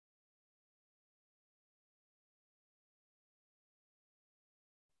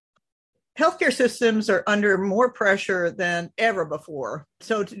Healthcare systems are under more pressure than ever before.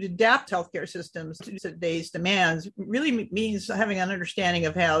 So to adapt healthcare systems to today's demands really means having an understanding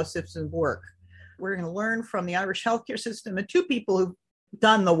of how systems work. We're going to learn from the Irish healthcare system and two people who've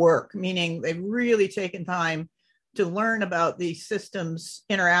done the work, meaning they've really taken time to learn about the system's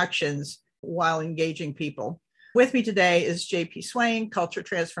interactions while engaging people. With me today is JP Swain, Culture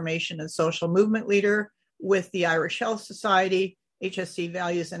Transformation and Social Movement Leader with the Irish Health Society, HSC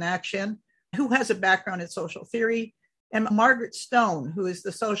Values in Action, who has a background in social theory, and Margaret Stone, who is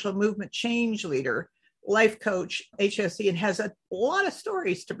the social movement change leader, life coach, HSC, and has a lot of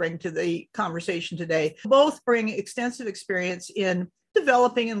stories to bring to the conversation today. Both bring extensive experience in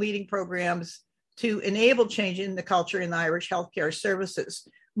developing and leading programs to enable change in the culture in the Irish healthcare services.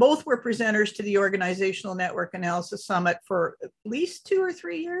 Both were presenters to the Organizational Network Analysis Summit for at least 2 or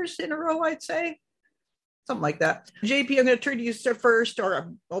 3 years in a row, I'd say. Something like that. JP, I'm going to turn to you first,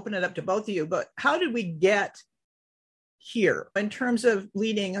 or open it up to both of you, but how did we get here in terms of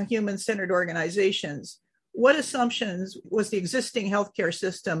leading human-centered organizations? What assumptions was the existing healthcare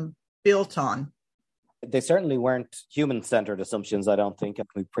system built on? They certainly weren't human-centered assumptions, I don't think.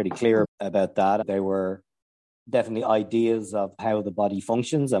 I'm pretty clear about that. They were definitely ideas of how the body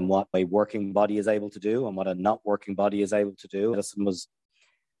functions and what a working body is able to do and what a not working body is able to do. This was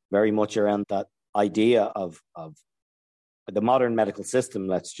very much around that idea of the modern medical system,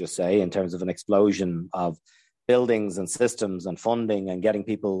 let's just say, in terms of an explosion of buildings and systems and funding and getting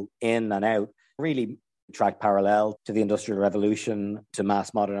people in and out, really track parallel to the Industrial Revolution, to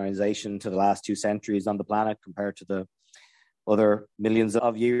mass modernization, to the last 2 centuries on the planet compared to the other millions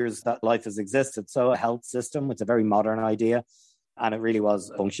of years that life has existed. So a health system, it's a very modern idea, and it really was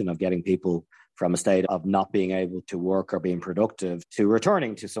a function of getting people from a state of not being able to work or being productive to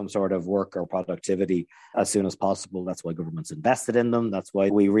returning to some sort of work or productivity as soon as possible. That's why governments invested in them. That's why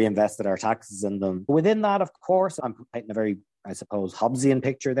we reinvested our taxes in them. Within that, of course, I'm painting a very, I suppose, Hobbesian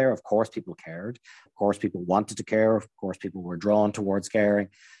picture there. Of course, people cared. Of course, people wanted to care. Of course, people were drawn towards caring.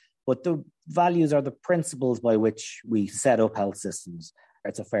 But the values are the principles by which we set up health systems.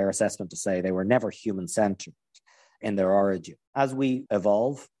 It's a fair assessment to say they were never human-centered in their origin. As we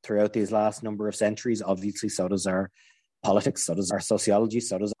evolve throughout these last number of centuries, obviously so does our politics, so does our sociology,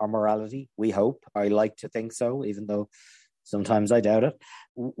 so does our morality, we hope. I like to think so, even though sometimes I doubt it.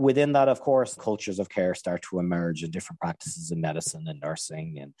 Within that, of course, cultures of care start to emerge in different practices in medicine and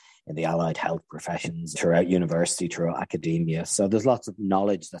nursing and in the allied health professions, throughout university, throughout academia. So there's lots of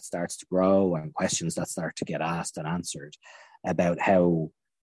knowledge that starts to grow and questions that start to get asked and answered about how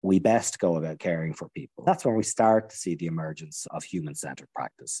we best go about caring for people. That's when we start to see the emergence of human-centered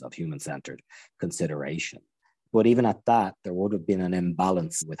practice, of human-centered consideration. But even at that, there would have been an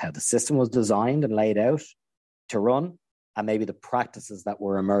imbalance with how the system was designed and laid out to run, and maybe the practices that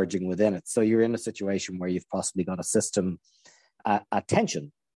were emerging within it. So you're in a situation where you've possibly got a system at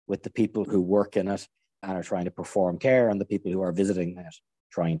tension with the people who work in it and are trying to perform care and the people who are visiting it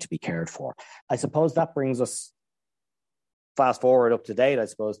trying to be cared for. I suppose that brings us fast forward up to date, I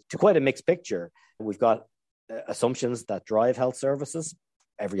suppose, to quite a mixed picture. We've got assumptions that drive health services.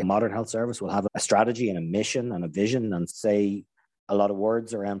 Every modern health service will have a strategy and a mission and a vision and say a lot of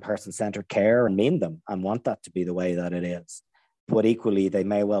words around person-centered care and mean them and want that to be the way that it is. But equally, they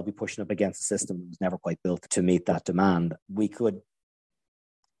may well be pushing up against a system that was never quite built to meet that demand. We could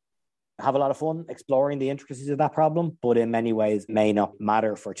have a lot of fun exploring the intricacies of that problem, but in many ways may not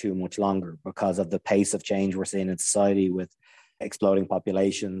matter for too much longer because of the pace of change we're seeing in society with exploding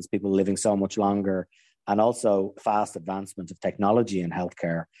populations, people living so much longer, and also fast advancement of technology in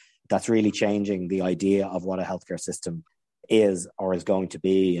healthcare. That's really changing the idea of what a healthcare system is or is going to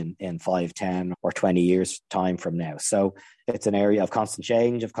be in 5, 10 or 20 years time from now. So it's an area of constant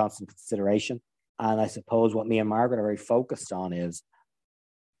change, of constant consideration. And I suppose what me and Margaret are very focused on is,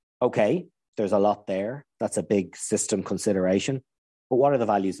 okay, there's a lot there. That's a big system consideration. But what are the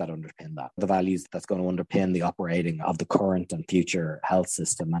values that underpin that? The values that's going to underpin the operating of the current and future health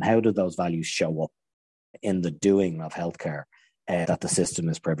system, and how do those values show up in the doing of healthcare that the system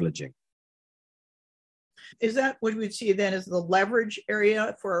is privileging? Is that what we'd see then as the leverage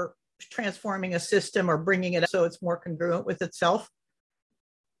area for transforming a system or bringing it so it's more congruent with itself?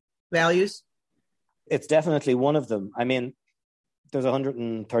 Values? It's definitely one of them. I mean, there's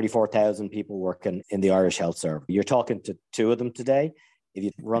 134,000 people working in the Irish Health Service. You're talking to 2 of them today. If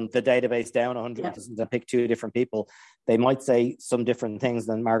you run the database down 100,000 and pick 2 different people, they might say some different things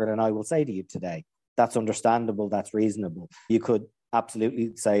than Margaret and I will say to you today. That's understandable. That's reasonable. You could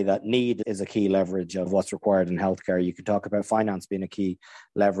absolutely say that need is a key leverage of what's required in healthcare. You could talk about finance being a key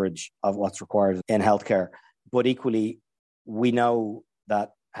leverage of what's required in healthcare. But equally, we know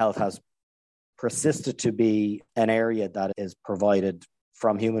that health has persisted to be an area that is provided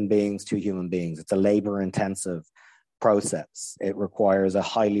from human beings to human beings. It's a labor-intensive process. It requires a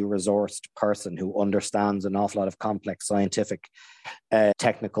highly resourced person who understands an awful lot of complex scientific,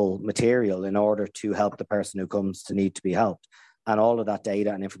 technical material in order to help the person who comes to need to be helped. And all of that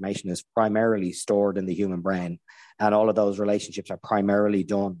data and information is primarily stored in the human brain. And all of those relationships are primarily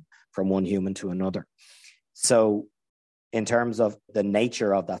done from one human to another. So in terms of the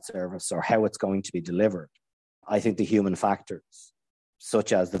nature of that service or how it's going to be delivered, I think the human factors,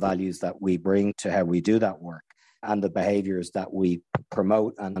 such as the values that we bring to how we do that work and the behaviors that we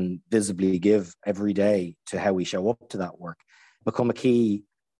promote and visibly give every day to how we show up to that work, become a key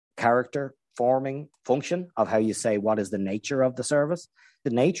character forming function of how you say what is the nature of the service.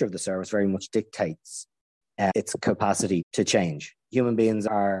 The nature of the service very much dictates its capacity to change. Human beings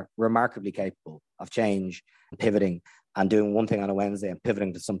are remarkably capable of change, pivoting, and doing one thing on a Wednesday and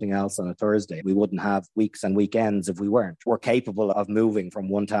pivoting to something else on a Thursday. We wouldn't have weeks and weekends if we weren't. We're capable of moving from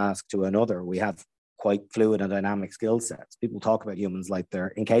one task to another. We have quite fluid and dynamic skill sets. People talk about humans like they're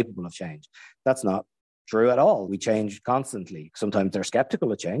incapable of change. That's not true at all. We change constantly. Sometimes they're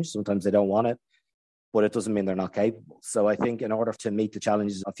skeptical of change. Sometimes they don't want it, but it doesn't mean they're not capable. So I think in order to meet the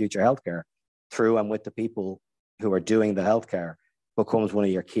challenges of future healthcare through and with the people who are doing the healthcare becomes one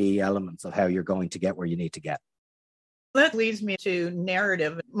of your key elements of how you're going to get where you need to get. That leads me to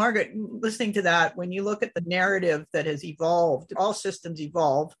narrative. Margaret, listening to that, when you look at the narrative that has evolved, all systems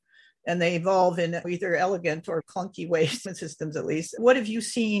evolve, and they evolve in either elegant or clunky ways, systems at least. What have you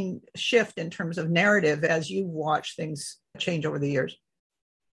seen shift in terms of narrative as you watch things change over the years?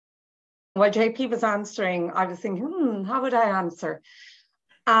 While JP was answering, I was thinking, how would I answer?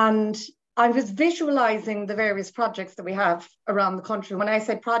 And I was visualizing the various projects that we have around the country. When I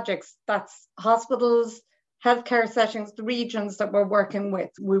say projects, that's hospitals, healthcare settings, the regions that we're working with.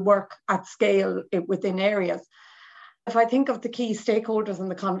 We work at scale within areas. If I think of the key stakeholders in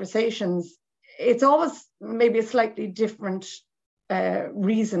the conversations, it's always maybe a slightly different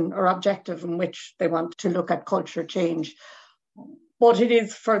reason or objective in which they want to look at culture change. But it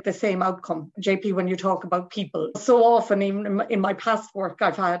is for the same outcome. JP, when you talk about people, so often even in my past work,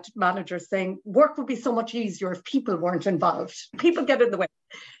 I've had managers saying, work would be so much easier if people weren't involved. People get in the way.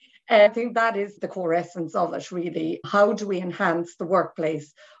 I think that is the core essence of it, really. How do we enhance the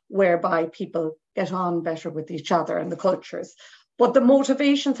workplace whereby people get on better with each other and the cultures? But the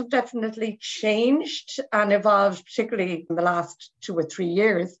motivations have definitely changed and evolved, particularly in the last 2 or 3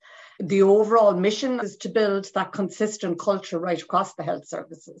 years. The overall mission is to build that consistent culture right across the health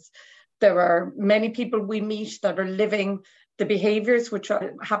services. There are many people we meet that are living the behaviours, which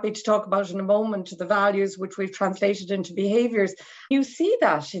I'm happy to talk about in a moment, the values which we've translated into behaviours. You see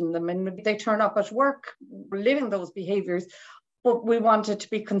that in them, and they turn up at work living those behaviours, but we want it to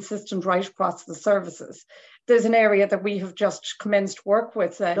be consistent right across the services. There's an area that we have just commenced work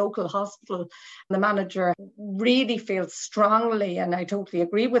with, a local hospital. The manager really feels strongly, and I totally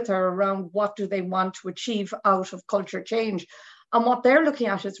agree with her, around what do they want to achieve out of culture change. And what they're looking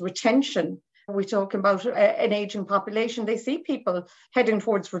at is retention. We're talking about an aging population. They see people heading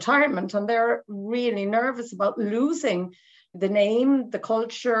towards retirement, and they're really nervous about losing the name, the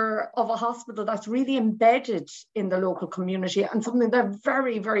culture of a hospital that's really embedded in the local community and something they're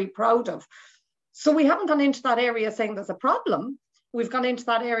very, very proud of. So we haven't gone into that area saying there's a problem. We've gone into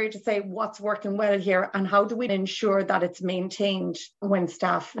that area to say what's working well here and how do we ensure that it's maintained when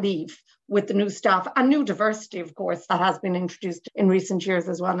staff leave, with the new staff and new diversity, of course, that has been introduced in recent years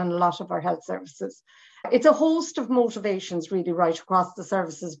as well in a lot of our health services. It's a host of motivations really right across the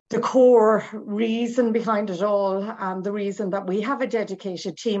services. The core reason behind it all, and the reason that we have a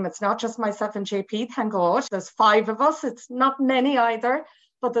dedicated team, it's not just myself and JP, thank God. There's 5 of us. It's not many either,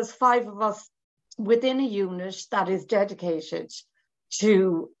 but there's 5 of us within a unit that is dedicated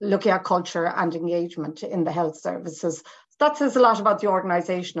to looking at culture and engagement in the health services. That says a lot about the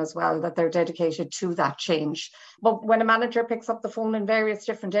organisation as well, that they're dedicated to that change. But when a manager picks up the phone in various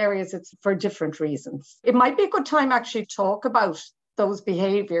different areas, it's for different reasons. It might be a good time actually to talk about those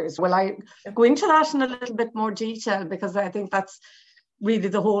behaviours. Will I go into that in a little bit more detail? Because I think that's really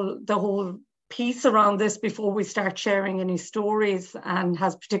the whole piece around this before we start sharing any stories, and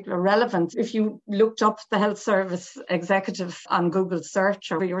has particular relevance. If you looked up the health service executive on Google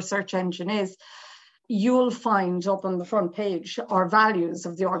search, or your search engine is, you'll find up on the front page our values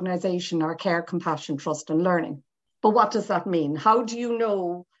of the organisation are care, compassion, trust and learning. But what does that mean? How do you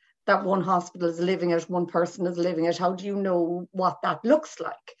know that one hospital is living it, one person is living it? How do you know what that looks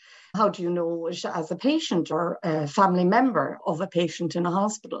like? How do you know as a patient or a family member of a patient in a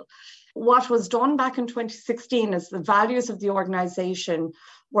hospital? What was done back in 2016 is the values of the organisation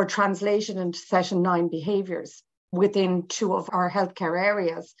were translated into Session 9 behaviours within 2 of our healthcare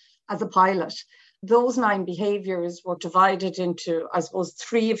areas as a pilot. Those 9 behaviours were divided into, I suppose,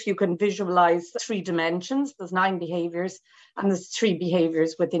 3, if you can visualise 3 dimensions. There's 9 behaviours and there's 3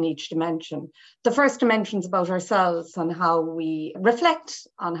 behaviours within each dimension. The first dimension is about ourselves and how we reflect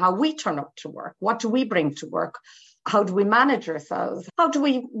on how we turn up to work. What do we bring to work? How do we manage ourselves? How do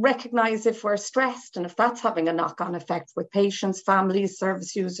we recognise if we're stressed and if that's having a knock-on effect with patients, families,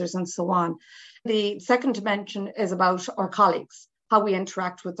 service users, and so on? The second dimension is about our colleagues, how we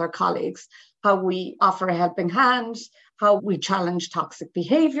interact with our colleagues, how we offer a helping hand, how we challenge toxic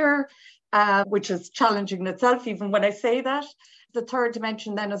behaviour, which is challenging in itself, even when I say that. The third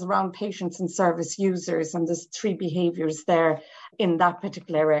dimension then is around patients and service users, and there's 3 behaviours there in that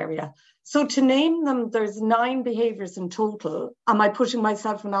particular area. So to name them, there's 9 behaviours in total. Am I putting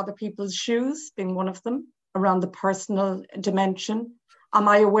myself in other people's shoes, being one of them, around the personal dimension? Am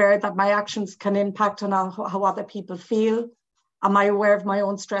I aware that my actions can impact on how other people feel? Am I aware of my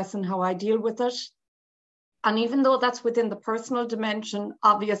own stress and how I deal with it? And even though that's within the personal dimension,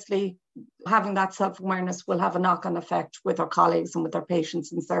 obviously having that self-awareness will have a knock-on effect with our colleagues and with our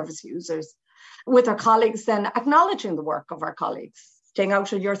patients and service users. With our colleagues, then acknowledging the work of our colleagues, staying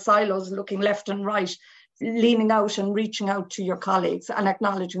out of your silos, looking left and right, leaning out and reaching out to your colleagues and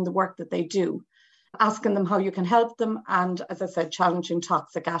acknowledging the work that they do, asking them how you can help them, and, as I said, challenging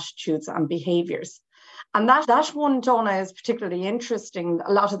toxic attitudes and behaviours. And that one, Donna, is particularly interesting.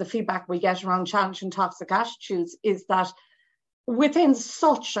 A lot of the feedback we get around challenging toxic attitudes is that within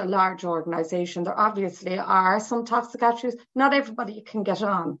such a large organisation, there obviously are some toxic attitudes. Not everybody can get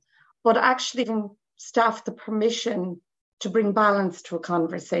on, but actually giving staff the permission to bring balance to a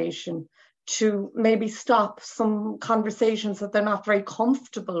conversation, to maybe stop some conversations that they're not very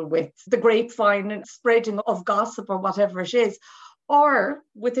comfortable with, the grapevine and spreading of gossip or whatever it is, or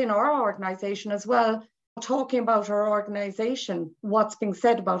within our organisation as well, talking about our organisation, what's being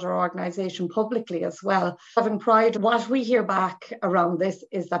said about our organisation publicly as well. Having pride, what we hear back around this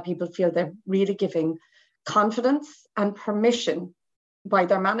is that people feel they're really giving confidence and permission by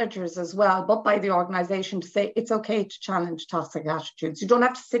their managers as well, but by the organisation to say it's okay to challenge toxic attitudes. You don't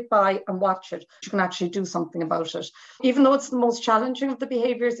have to sit by and watch it. You can actually do something about it. Even though it's the most challenging of the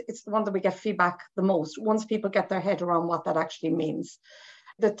behaviours, it's the one that we get feedback the most, once people get their head around what that actually means.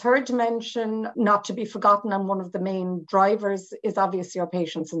 The third dimension, not to be forgotten, and one of the main drivers, is obviously our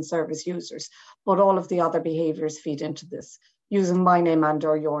patients and service users, but all of the other behaviours feed into this, using my name and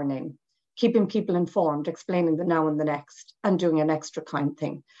or your name, keeping people informed, explaining the now and the next, and doing an extra kind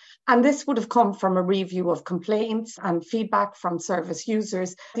thing. And this would have come from a review of complaints and feedback from service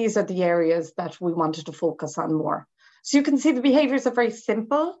users. These are the areas that we wanted to focus on more. So you can see the behaviours are very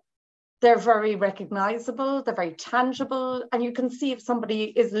simple. They're very recognisable, they're very tangible, and you can see if somebody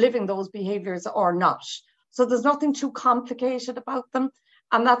is living those behaviours or not. So there's nothing too complicated about them.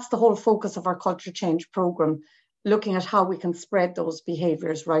 And that's the whole focus of our culture change programme, looking at how we can spread those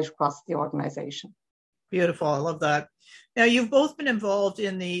behaviours right across the organisation. Beautiful. I love that. Now, you've both been involved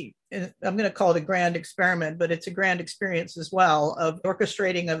in I'm going to call it a grand experiment, but it's a grand experience as well, of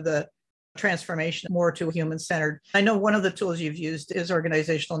orchestrating of the transformation more to human-centered. I know one of the tools you've used is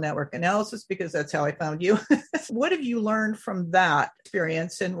organizational network analysis, because that's how I found you. What have you learned from that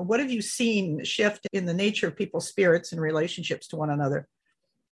experience, and what have you seen shift in the nature of people's spirits and relationships to one another?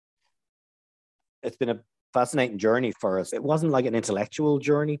 It's been a fascinating journey for us. It wasn't like an intellectual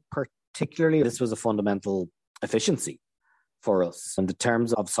journey particularly. This was a fundamental efficiency for us. In the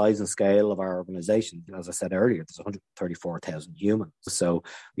terms of size and scale of our organisation, as I said earlier, there's 134,000 humans. So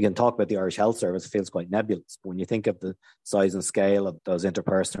we can talk about the Irish Health Service, it feels quite nebulous. But when you think of the size and scale of those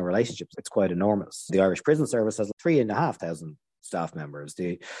interpersonal relationships, it's quite enormous. The Irish Prison Service has 3,500 staff members.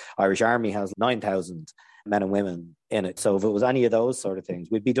 The Irish Army has 9,000 men and women in it. So if it was any of those sort of things,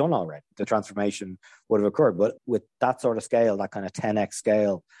 we'd be done already. The transformation would have occurred. But with that sort of scale, that kind of 10x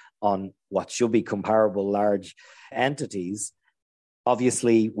scale on what should be comparable large entities,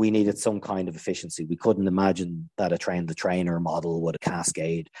 obviously we needed some kind of efficiency. We couldn't imagine that a train-the-trainer model would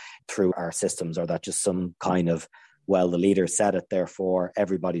cascade through our systems, or that just some kind of, well, the leader said it, therefore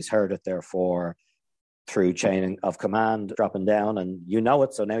everybody's heard it, therefore through chain of command, dropping down, and you know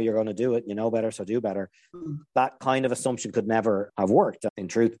it, so now you're going to do it, you know better, so do better. That kind of assumption could never have worked. In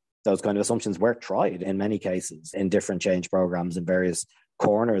truth, those kind of assumptions were tried in many cases in different change programs in various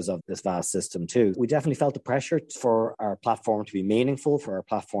corners of this vast system too. We definitely felt the pressure for our platform to be meaningful, for our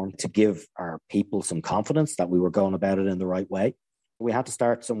platform to give our people some confidence that we were going about it in the right way. We had to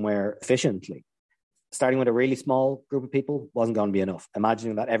start somewhere efficiently. Starting with a really small group of people wasn't going to be enough.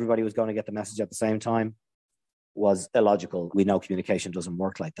 Imagining that everybody was going to get the message at the same time was illogical. We know communication doesn't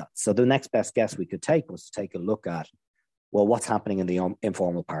work like that. So the next best guess we could take was to take a look at, well, what's happening in the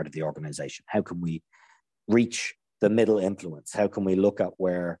informal part of the organization? How can we reach the middle influence? How can we look at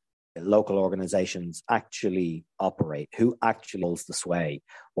where local organizations actually operate? Who actually holds the sway?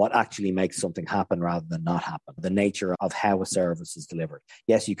 What actually makes something happen rather than not happen? The nature of how a service is delivered.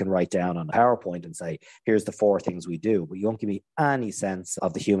 Yes, you can write down on a PowerPoint and say, here's the 4 things we do, but you don't give me any sense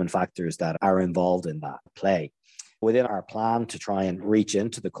of the human factors that are involved in that play. Within our plan to try and reach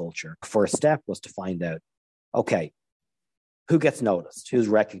into the culture, first step was to find out, okay, who gets noticed? Who's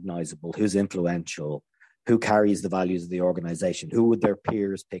recognizable? Who's influential? Who carries the values of the organization? Who would their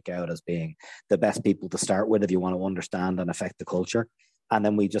peers pick out as being the best people to start with if you want to understand and affect the culture? And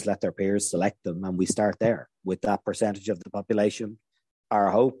then we just let their peers select them, and we start there with that percentage of the population.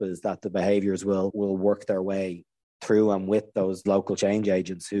 Our hope is that the behaviors will work their way through and with those local change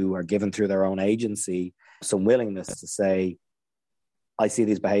agents who are given through their own agency some willingness to say, I see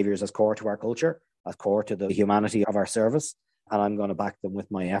these behaviors as core to our culture, as core to the humanity of our service. And I'm going to back them with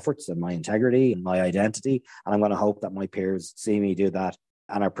my efforts and my integrity and my identity. And I'm going to hope that my peers see me do that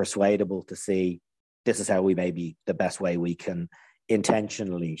and are persuadable to see this is how we maybe the best way we can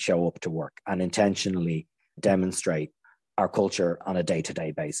intentionally show up to work and intentionally demonstrate our culture on a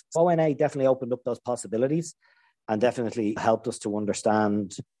day-to-day basis. ONA definitely opened up those possibilities and definitely helped us to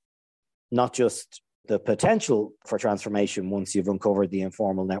understand not just the potential for transformation once you've uncovered the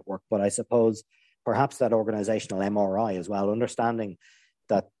informal network, but I suppose perhaps that organizational MRI as well, understanding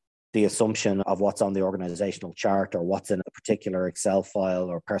that the assumption of what's on the organizational chart or what's in a particular Excel file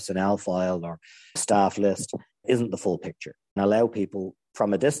or personnel file or staff list isn't the full picture, and allow people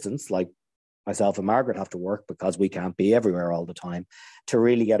from a distance, like myself and Margaret have to work because we can't be everywhere all the time, to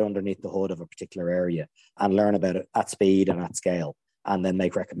really get underneath the hood of a particular area and learn about it at speed and at scale, and then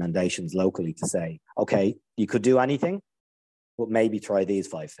make recommendations locally to say, okay, you could do anything, but maybe try these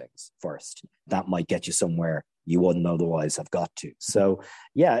 5 things first. That might get you somewhere you wouldn't otherwise have got to. So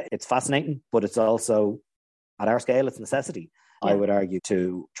yeah, it's fascinating, but it's also, at our scale, it's necessity, I would argue,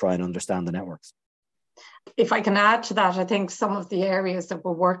 to try and understand the networks. If I can add to that, I think some of the areas that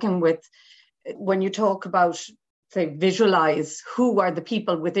we're working with, when you talk about, say, visualize who are the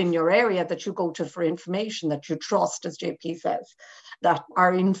people within your area that you go to for information, that you trust, as JP says, that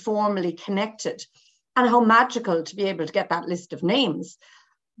are informally connected, and how magical to be able to get that list of names.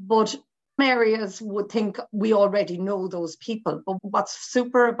 But some areas would think we already know those people. But what's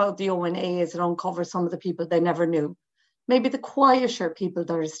super about the ONA is it uncovers some of the people they never knew. Maybe the quieter people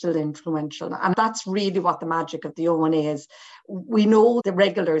that are still influential. And that's really what the magic of the ONA is. We know the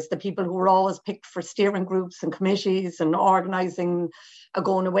regulars, the people who are always picked for steering groups and committees and organising a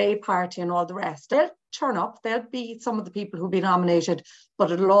going away party and all the rest. They'll turn up, they'll be some of the people who'll be nominated,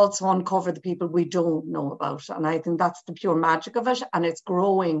 but it'll also uncover the people we don't know about. And I think that's the pure magic of it. And it's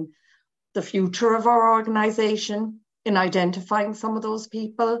growing the future of our organisation in identifying some of those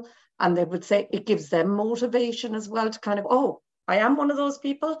people. And they would say it gives them motivation as well to kind of, oh, I am one of those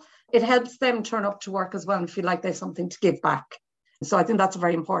people. It helps them turn up to work as well and feel like there's something to give back. So I think that's a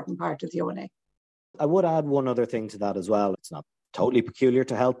very important part of the ONA. I would add one other thing to that as well. It's not totally peculiar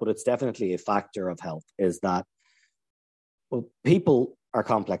to health, but it's definitely a factor of health, is that, well, people are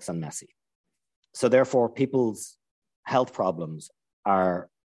complex and messy. So therefore, people's health problems are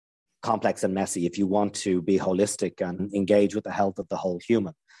complex and messy if you want to be holistic and engage with the health of the whole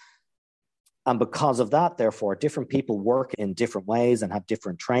human. And because of that, therefore, different people work in different ways and have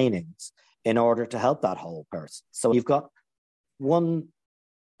different trainings in order to help that whole person. So you've got one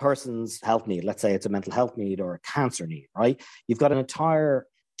person's health need, let's say it's a mental health need or a cancer need, right? You've got an entire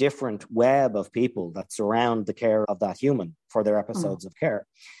different web of people that surround the care of that human for their episodes of care.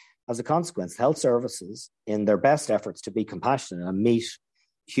 As a consequence, health services, in their best efforts to be compassionate and meet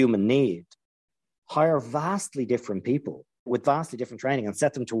human need, hire vastly different people with vastly different training and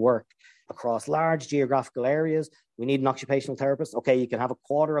set them to work across large geographical areas. We need an occupational therapist. Okay, you can have a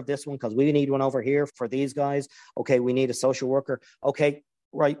quarter of this one because we need one over here for these guys. Okay, we need a social worker. Okay,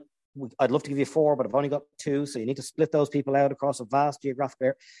 right, I'd love to give you 4, but I've only got 2, so you need to split those people out across a vast geographical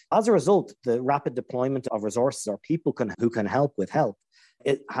area. As a result, the rapid deployment of resources or people who can help with health,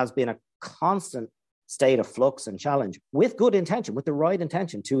 it has been a constant state of flux and challenge with good intention, with the right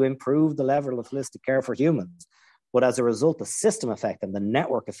intention to improve the level of holistic care for humans. But as a result, the system effect and the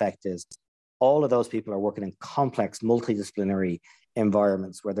network effect is all of those people are working in complex, multidisciplinary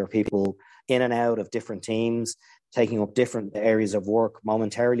environments where there are people in and out of different teams, taking up different areas of work,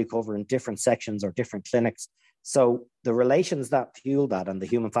 momentarily covering different sections or different clinics. So the relations that fuel that and the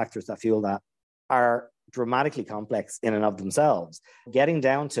human factors that fuel that are dramatically complex in and of themselves. Getting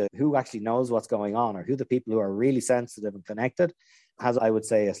down to who actually knows what's going on or who the people who are really sensitive and connected has, I would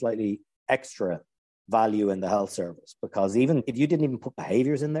say, a slightly extra value in the health service. Because even if you didn't even put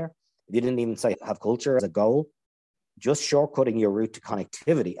behaviors in there, if you didn't even say have culture as a goal, just shortcutting your route to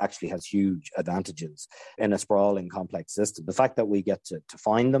connectivity actually has huge advantages in a sprawling, complex system. The fact that we get to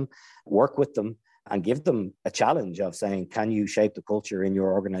find them, work with them, and give them a challenge of saying, can you shape the culture in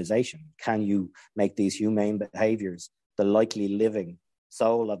your organization? Can you make these humane behaviors the likely living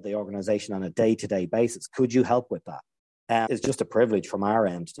soul of the organization on a day-to-day basis? Could you help with that? It's just a privilege from our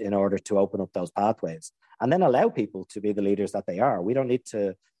end in order to open up those pathways and then allow people to be the leaders that they are. We don't need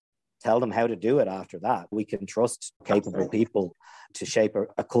to tell them how to do it after that. We can trust capable people to shape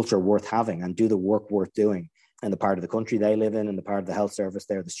a culture worth having and do the work worth doing in the part of the country they live in and the part of the health service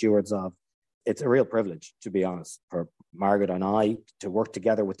they're the stewards of. It's a real privilege, to be honest, for Margaret and I to work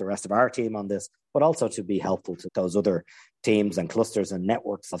together with the rest of our team on this, but also to be helpful to those other teams and clusters and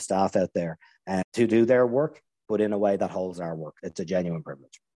networks of staff out there to do their work, but in a way that holds our work. It's a genuine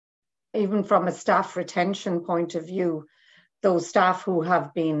privilege. Even from a staff retention point of view, those staff who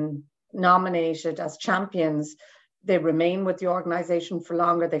have been nominated as champions, they remain with the organisation for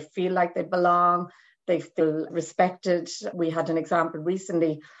longer. They feel like they belong. They feel respected. We had an example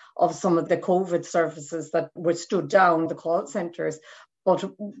recently of some of the COVID services that were stood down, the call centres, but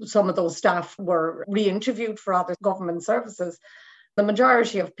some of those staff were re-interviewed for other government services. The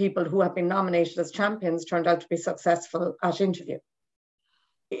majority of people who have been nominated as champions turned out to be successful at interview.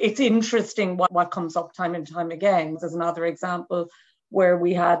 It's interesting what comes up time and time again. There's another example where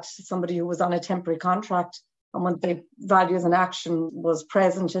we had somebody who was on a temporary contract, and when the values and action was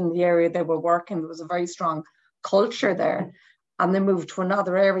present in the area they were working, there was a very strong culture there. And they moved to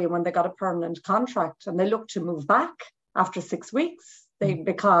another area when they got a permanent contract, and they looked to move back after 6 weeks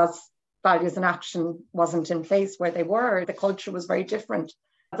because values and action wasn't in place where they were. The culture was very different.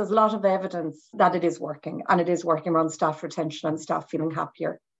 There's a lot of evidence that it is working, and it is working around staff retention and staff feeling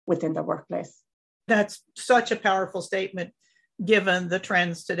happier within their workplace. That's such a powerful statement, given the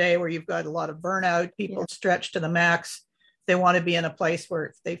trends today where you've got a lot of burnout, people stretched to the max. They want to be in a place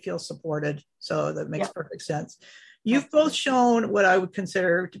where they feel supported. So that makes perfect sense. You've both shown what I would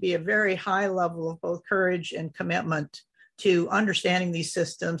consider to be a very high level of both courage and commitment to understanding these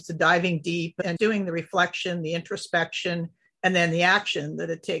systems, to diving deep and doing the reflection, the introspection, and then the action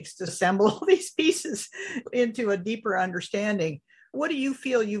that it takes to assemble all these pieces into a deeper understanding. What do you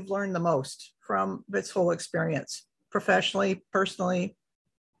feel you've learned the most from this whole experience, professionally, personally?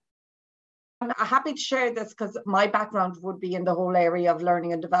 I'm happy to share this because my background would be in the whole area of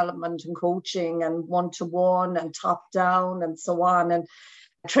learning and development and coaching and one-to-one and top-down and so on, and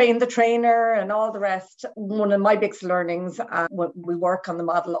train the trainer and all the rest. One of my biggest learnings, we work on the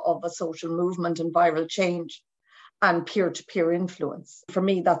model of a social movement and viral change and peer-to-peer influence. For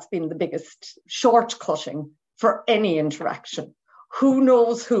me, that's been the biggest shortcutting for any interaction. Who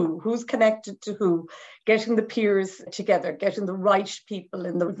knows who's connected to who, getting the peers together, getting the right people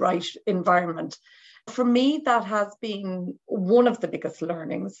in the right environment. For me, that has been one of the biggest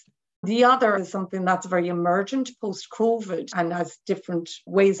learnings. The other is something that's very emergent post-COVID, and as different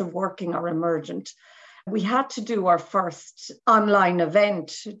ways of working are emergent. We had to do our first online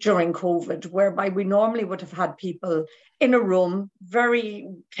event during COVID, whereby we normally would have had people in a room, very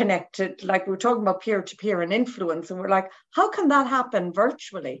connected, like we were talking about peer-to-peer and influence. And we're like, how can that happen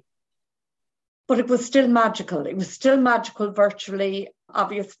virtually? But it was still magical. It was still magical virtually.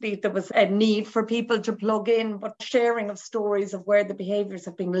 Obviously, there was a need for people to plug in, but sharing of stories of where the behaviours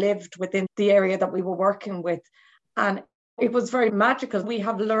have been lived within the area that we were working with. And it was very magical. We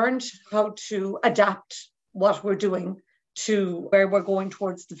have learned how to adapt what we're doing to where we're going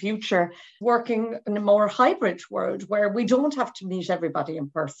towards the future, working in a more hybrid world where we don't have to meet everybody in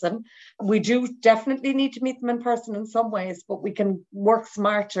person. We do definitely need to meet them in person in some ways, but we can work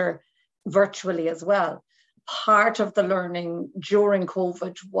smarter virtually as well. Part of the learning during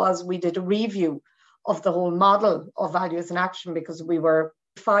COVID was we did a review of the whole model of values and action, because we were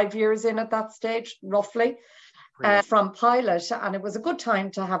 5 years in at that stage, roughly. From pilot, and it was a good time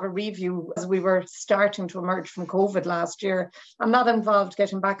to have a review as we were starting to emerge from COVID last year, and that involved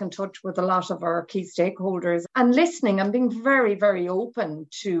getting back in touch with a lot of our key stakeholders and listening and being very, very open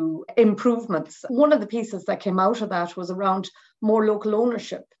to improvements. One of the pieces that came out of that was around more local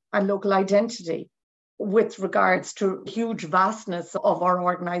ownership and local identity with regards to huge vastness of our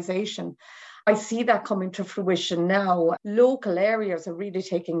organisation. I see that coming to fruition now. Local areas are really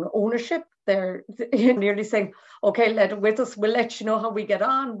taking ownership. They're nearly saying, okay, let it with us, we'll let you know how we get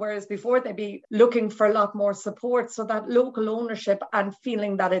on. Whereas before they'd be looking for a lot more support. So that local ownership and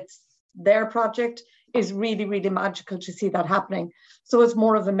feeling that it's their project is really, really magical to see that happening. So it's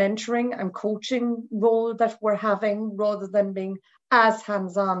more of a mentoring and coaching role that we're having rather than being as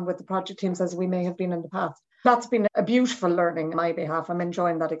hands-on with the project teams as we may have been in the past. That's been a beautiful learning on my behalf. I'm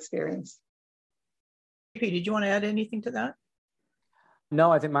enjoying that experience. Pete, did you want to add anything to that? No,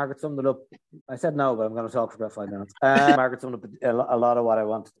 I think Margaret summed it up. I said no, but I'm going to talk for about 5 minutes. Margaret summed up a lot of what I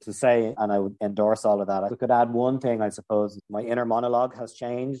wanted to say, and I would endorse all of that. I could add one thing, I suppose. My inner monologue has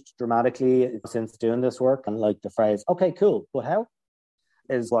changed dramatically since doing this work. And like the phrase, okay, cool, but how?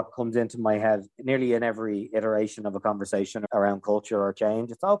 Is what comes into my head nearly in every iteration of a conversation around culture or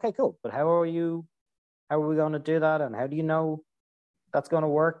change. It's okay, cool, but how are we going to do that? And how do you know that's going to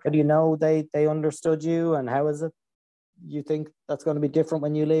work? How do you know they understood you? And how is it you think that's going to be different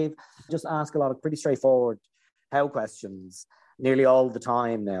when you leave? Just ask a lot of pretty straightforward how questions nearly all the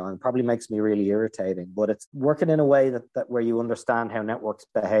time now, and probably makes me really irritating, but it's working in a way that where you understand how networks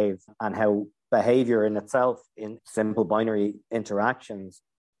behave and how behavior in itself in simple binary interactions,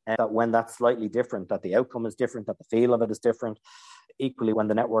 and that when that's slightly different, that the outcome is different, that the feel of it is different. Equally, when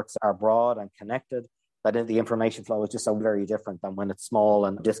the networks are broad and connected, that the information flow is just so very different than when it's small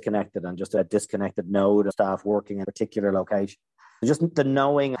and disconnected and just a disconnected node of staff working in a particular location. Just the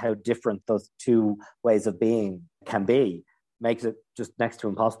knowing how different those two ways of being can be makes it just next to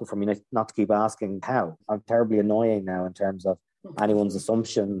impossible for me not to keep asking how. I'm terribly annoying now in terms of anyone's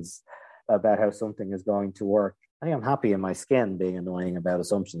assumptions about how something is going to work. I think I'm happy in my skin being annoying about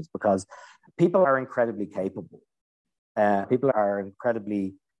assumptions, because people are incredibly capable. People are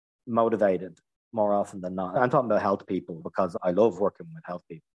incredibly motivated more often than not. I'm talking about health people because I love working with health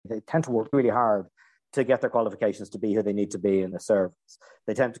people. They tend to work really hard to get their qualifications to be who they need to be in the service.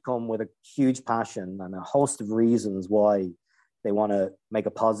 They tend to come with a huge passion and a host of reasons why they want to make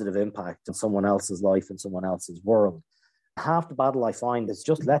a positive impact in someone else's life and someone else's world. Half the battle I find is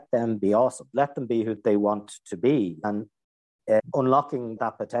just let them be awesome. Let them be who they want to be. And unlocking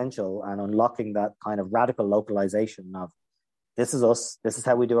that potential and unlocking that kind of radical localization of this is us, this is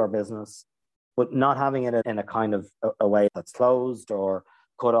how we do our business, but not having it in a kind of a way that's closed or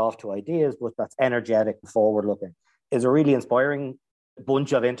cut off to ideas, but that's energetic, forward-looking, is a really inspiring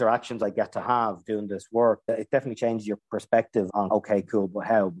bunch of interactions I get to have doing this work. It definitely changes your perspective on, okay, cool, but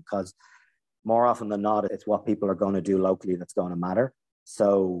how? Because more often than not, it's what people are going to do locally that's going to matter.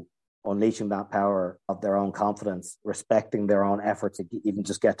 So unleashing that power of their own confidence, respecting their own efforts to even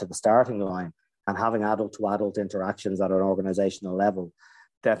just get to the starting line, and having adult-to-adult interactions at an organizational level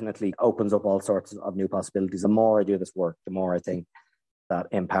definitely opens up all sorts of new possibilities. The more I do this work, the more I think that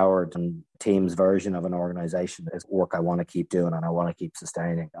empowered and teams version of an organization is work I want to keep doing and I want to keep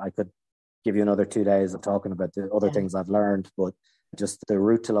sustaining. I could give you another 2 days of talking about the other things I've learned, but just the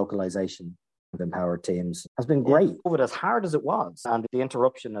route to localization with empowered teams has been great. COVID, as hard as it was, and the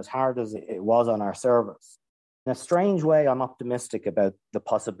interruption as hard as it was on our service, in a strange way, I'm optimistic about the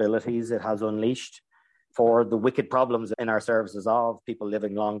possibilities it has unleashed for the wicked problems in our services of people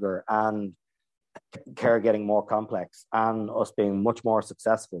living longer and care getting more complex and us being much more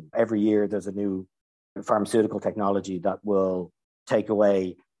successful. Every year there's a new pharmaceutical technology that will take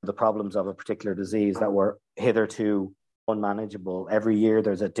away the problems of a particular disease that were hitherto unmanageable. Every year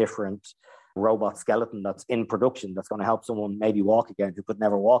there's a different robot skeleton that's in production that's going to help someone maybe walk again who could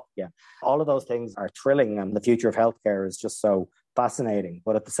never walk again. All of those things are thrilling, and the future of healthcare is just so fascinating.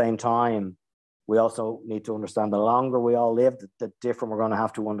 But at the same time, we also need to understand the longer we all live, the different we're going to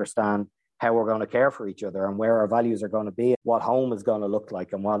have to understand how we're going to care for each other and where our values are going to be, what home is going to look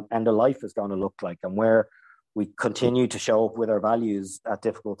like and what end of life is going to look like, and where we continue to show up with our values at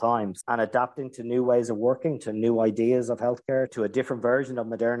difficult times, and adapting to new ways of working, to new ideas of healthcare, to a different version of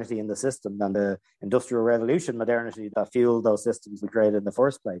modernity in the system than the industrial revolution modernity that fueled those systems we created in the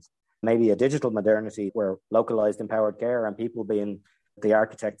first place. Maybe a digital modernity where localized empowered care and people being the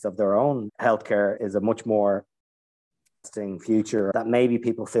architects of their own healthcare is a much more interesting future that maybe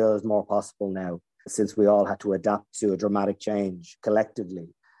people feel is more possible now, since we all had to adapt to a dramatic change collectively.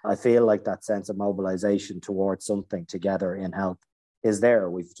 I feel like that sense of mobilization towards something together in health is there.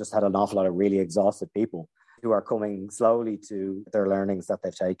 We've just had an awful lot of really exhausted people who are coming slowly to their learnings that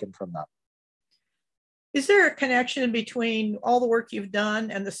they've taken from that. Is there a connection between all the work you've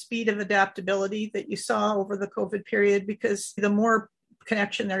done and the speed of adaptability that you saw over the COVID period? Because the more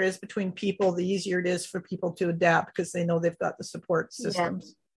connection there is between people, the easier it is for people to adapt because they know they've got the support systems.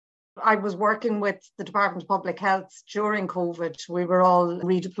 Yeah. I was working with the Department of Public Health during COVID. We were all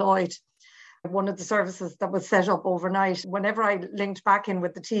redeployed. one of the services that was set up overnight. Whenever I linked back in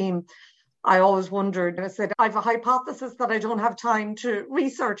with the team, I always wondered, I said, I have a hypothesis that I don't have time to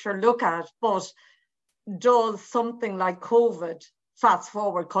research or look at, but does something like COVID fast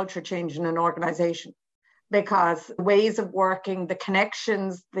forward culture change in an organization? Because ways of working, the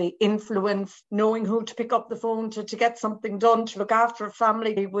connections, the influence, knowing who to pick up the phone to get something done, to look after a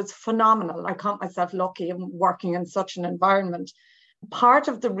family, it was phenomenal. I count myself lucky in working in such an environment. Part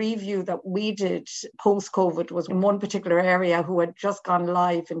of the review that we did post-COVID was in one particular area who had just gone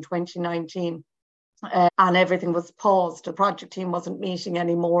live in 2019. And everything was paused. The project team wasn't meeting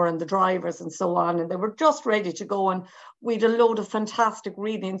anymore, and the drivers and so on. And they were just ready to go. And we had a load of fantastic,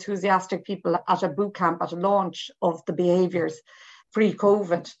 really enthusiastic people at a boot camp, at a launch of the behaviours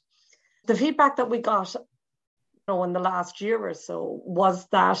pre-COVID. The feedback that we got in the last year or so was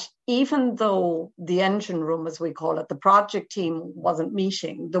that even though the engine room, as we call it, the project team wasn't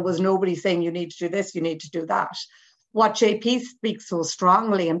meeting, there was nobody saying you need to do this, you need to do that. What JP speaks so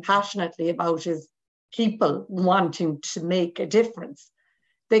strongly and passionately about is people wanting to make a difference.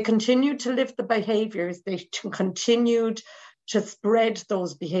 They continued to live the behaviours, they continued to spread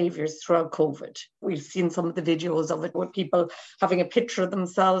those behaviours throughout COVID. We've seen some of the videos of it with people having a picture of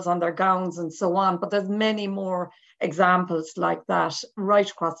themselves on their gowns and so on, but there's many more examples like that right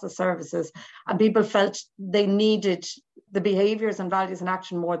across the services. And people felt they needed the behaviours and values in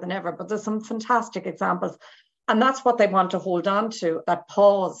action more than ever, but there's some fantastic examples. And that's what they want to hold on to, that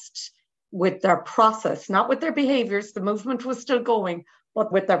paused with their process, not with their behaviours. The movement was still going,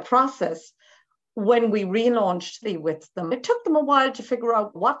 but with their process. When we relaunched with them, it took them a while to figure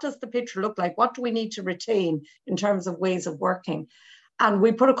out, what does the picture look like? What do we need to retain in terms of ways of working? And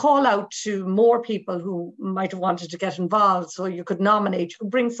we put a call out to more people who might have wanted to get involved. So you could nominate, you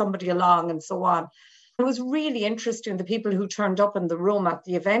could bring somebody along and so on. It was really interesting, the people who turned up in the room at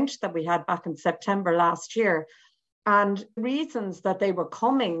the event that we had back in September last year. And reasons that they were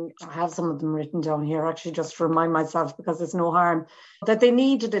coming, I have some of them written down here, actually, just to remind myself, because there's no harm, that they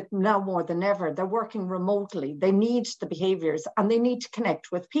needed it now more than ever. They're working remotely. They need the behaviours and they need to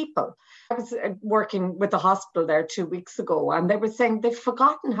connect with people. I was working with the hospital there 2 weeks ago, and they were saying they've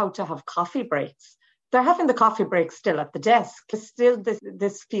forgotten how to have coffee breaks. They're having the coffee break still at the desk. There's still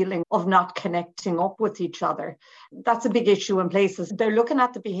this feeling of not connecting up with each other. That's a big issue in places. They're looking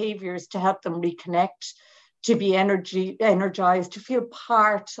at the behaviours to help them reconnect, to be energized, to feel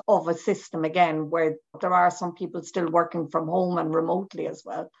part of a system again, where there are some people still working from home and remotely as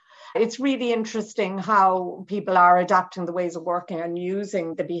well. It's really interesting how people are adapting the ways of working and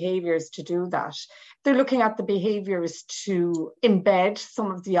using the behaviours to do that. They're looking at the behaviours to embed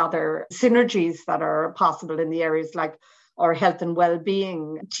some of the other synergies that are possible in the areas like our health and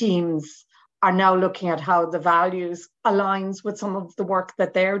well-being teams are now looking at how the values aligns with some of the work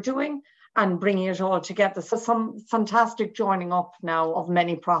that they're doing and bringing it all together. So some fantastic joining up now of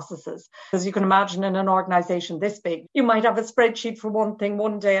many processes. As you can imagine, in an organisation this big, you might have a spreadsheet for one thing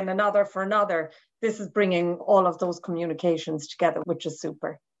one day and another for another. This is bringing all of those communications together, which is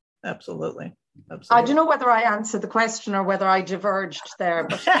super. Absolutely. I don't know whether I answered the question or whether I diverged there.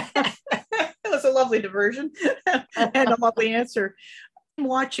 But it was a lovely diversion and a lovely answer.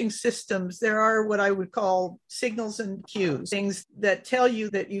 Watching systems, there are what I would call signals and cues, things that tell you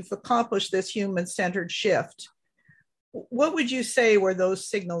that you've accomplished this human-centered shift. What would you say were those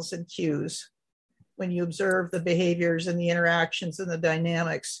signals and cues when you observe the behaviors and the interactions and the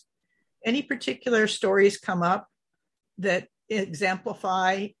dynamics? Any particular stories come up that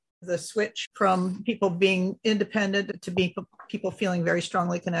exemplify the switch from people being independent to people feeling very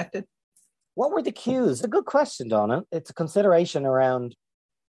strongly connected? What were the cues? A good question, Donna. It's a consideration around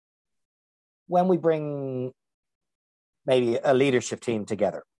when we bring maybe a leadership team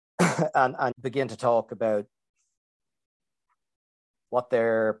together and begin to talk about what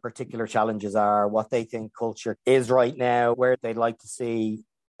their particular challenges are, what they think culture is right now, where they'd like to see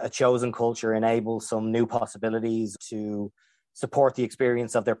a chosen culture enable some new possibilities to support the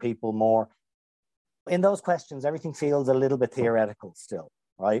experience of their people more. In those questions, everything feels a little bit theoretical still,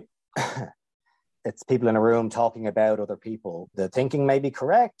 right? It's people in a room talking about other people. The thinking may be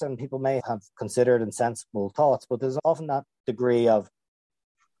correct and people may have considered and sensible thoughts, but there's often that degree of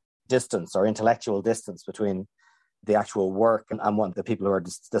distance or intellectual distance between the actual work and what the people who are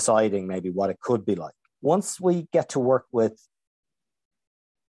deciding maybe what it could be like. Once we get to work with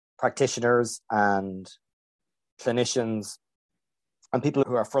practitioners and clinicians and people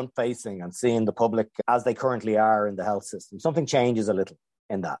who are front-facing and seeing the public as they currently are in the health system, something changes a little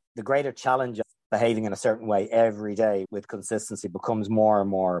in that. The greater challenge of behaving in a certain way every day with consistency becomes more and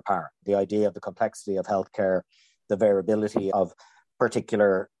more apparent. The idea of the complexity of healthcare, the variability of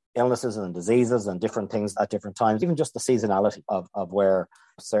particular illnesses and diseases and different things at different times, even just the seasonality of where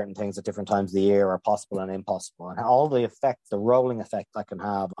certain things at different times of the year are possible and impossible, and all the effect, the rolling effect that can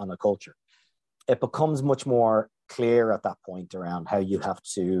have on a culture. It becomes much more clear at that point around how you have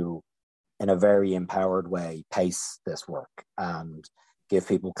to, in a very empowered way, pace this work and give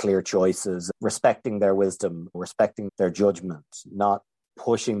people clear choices, respecting their wisdom, respecting their judgment, not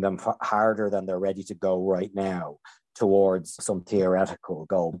pushing them harder than they're ready to go right now towards some theoretical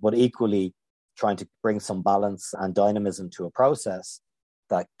goal, but equally trying to bring some balance and dynamism to a process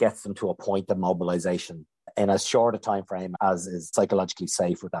that gets them to a point of mobilization in as short a time frame as is psychologically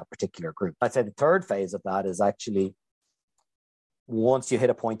safe with that particular group. I'd say the third phase of that is actually, once you hit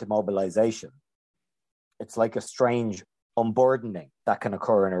a point of mobilization, it's like a strange unburdening that can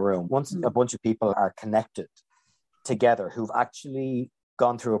occur in a room. Once a bunch of people are connected together who've actually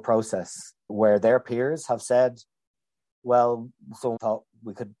gone through a process where their peers have said, well, someone thought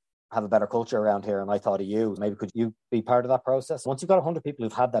we could have a better culture around here, and I thought of you. Maybe could you be part of that process? Once you've got 100 people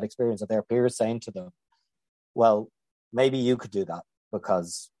who've had that experience of their peers saying to them, well, maybe you could do that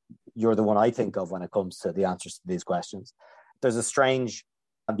because you're the one I think of when it comes to the answers to these questions. There's a strange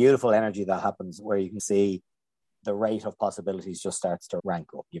and beautiful energy that happens where you can see the rate of possibilities just starts to rank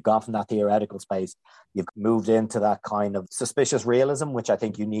up. You've gone from that theoretical space, you've moved into that kind of suspicious realism, which I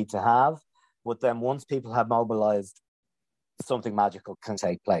think you need to have. But then once people have mobilized, something magical can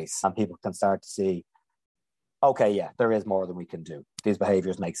take place and people can start to see, okay, yeah, there is more than we can do. These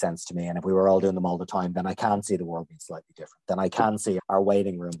behaviors make sense to me. And if we were all doing them all the time, then I can see the world being slightly different. Then I can see our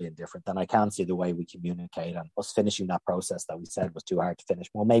waiting room being different. Then I can see the way we communicate and us finishing that process that we said was too hard to finish.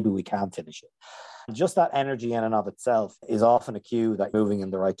 Well, maybe we can finish it. And just that energy in and of itself is often a cue that moving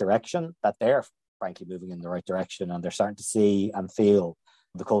in the right direction, that they're frankly moving in the right direction and they're starting to see and feel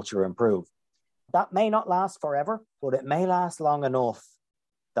the culture improve. That may not last forever, but it may last long enough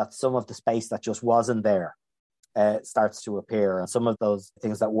that some of the space that just wasn't there starts to appear, and some of those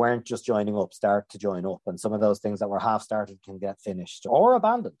things that weren't just joining up start to join up, and some of those things that were half started can get finished or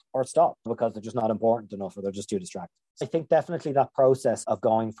abandoned or stopped because they're just not important enough or they're just too distracting. I think definitely that process of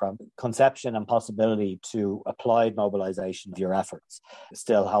going from conception and possibility to applied mobilization of your efforts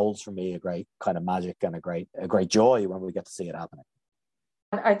still holds for me a great kind of magic and a great joy when we get to see it happening.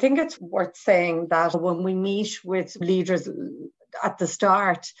 I think it's worth saying that when we meet with leaders at the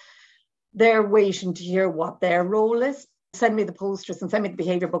start, they're waiting to hear what their role is. Send me the posters and send me the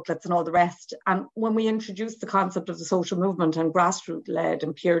behaviour booklets and all the rest. And when we introduce the concept of the social movement and grassroots-led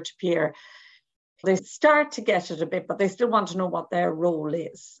and peer-to-peer, they start to get it a bit, but they still want to know what their role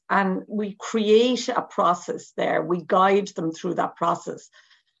is. And we create a process there. We guide them through that process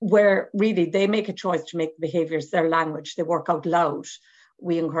where really they make a choice to make the behaviours their language. They work out loud.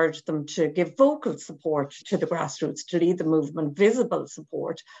 We encourage them to give vocal support to the grassroots, to lead the movement, visible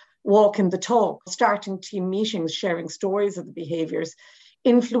support, walking the talk, starting team meetings, sharing stories of the behaviours,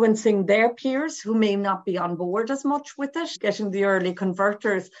 influencing their peers who may not be on board as much with it, getting the early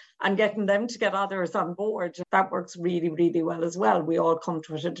converters and getting them to get others on board. That works really, really well as well. We all come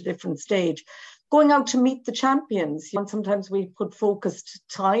to it at a different stage. Going out to meet the champions, and sometimes we put focused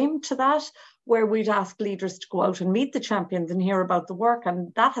time to that, where we'd ask leaders to go out and meet the champions and hear about the work.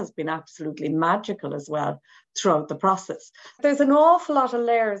 And that has been absolutely magical as well throughout the process. There's an awful lot of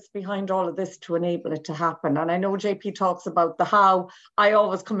layers behind all of this to enable it to happen. And I know JP talks about the how. I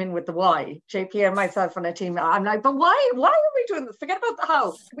always come in with the why. JP and myself on a team, I'm like, but why? Why are we doing this? Forget about the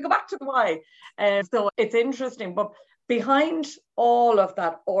how. We go back to the why. So it's interesting. But behind all of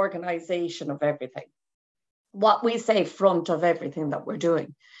that organization of everything, what we say front of everything that we're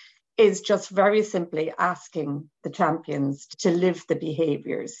doing is just very simply asking the champions to live the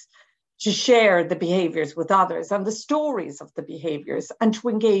behaviours, to share the behaviours with others and the stories of the behaviours, and to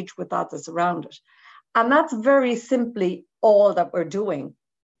engage with others around it. And that's very simply all that we're doing.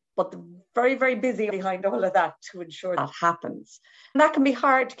 But very, very busy behind all of that to ensure that happens. And that can be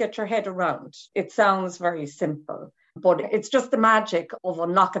hard to get your head around. It sounds very simple, but it's just the magic of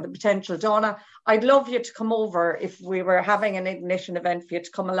unlocking the potential. Donna, I'd love you to come over if we were having an ignition event for you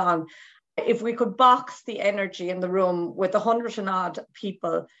to come along. If we could box the energy in the room with 100 and odd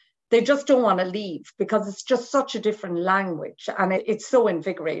people, they just don't want to leave because it's just such a different language and it's so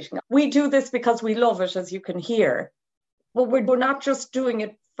invigorating. We do this because we love it, as you can hear, but we're not just doing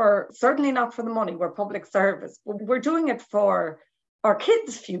it for, certainly not for the money, we're public service, but we're doing it for our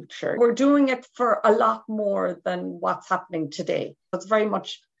kids' future. We're doing it for a lot more than what's happening today. It's very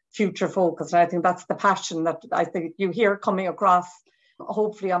much future focused. And I think that's the passion that I think you hear coming across,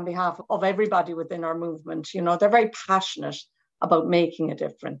 hopefully on behalf of everybody within our movement. You know, they're very passionate about making a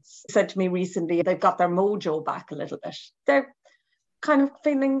difference. They said to me recently, they've got their mojo back a little bit. kind of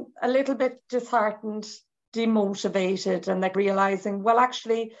feeling a little bit disheartened, demotivated, and like realizing, well,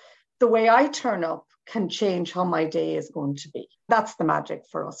 actually, the way I turn up can change how my day is going to be. That's the magic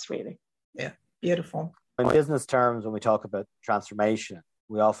for us, really. Yeah, beautiful. In business terms, when we talk about transformation,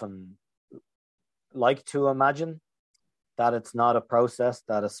 we often like to imagine that it's not a process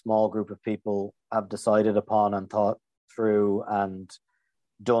that a small group of people have decided upon and thought through and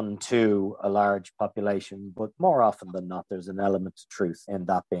done to a large population, but more often than not, there's an element of truth in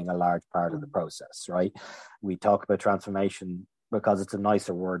that being a large part of the process, right? We talk about transformation because it's a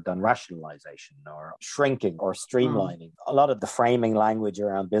nicer word than rationalization or shrinking or streamlining. A lot of the framing language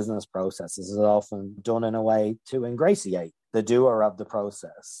around business processes is often done in a way to ingratiate the doer of the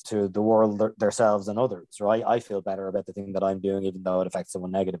process to the world, themselves and others, right? I feel better about the thing that I'm doing, even though it affects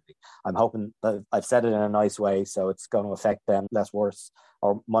someone negatively. I'm hoping that I've said it in a nice way, so it's going to affect them less worse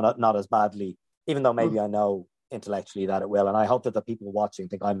or not as badly, even though maybe I know intellectually that it will. And I hope that the people watching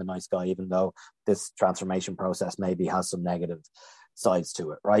think I'm a nice guy, even though this transformation process maybe has some negative sides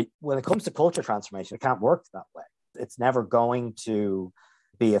to it, right? When it comes to culture transformation, it can't work that way. It's never going to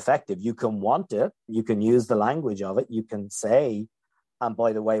be effective. You can want it, you can use the language of it, you can say, and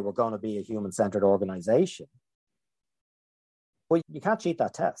by the way, we're going to be a human-centered organization. Well, you can't cheat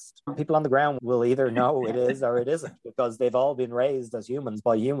that test. People on the ground will either know it is or it isn't, because they've all been raised as humans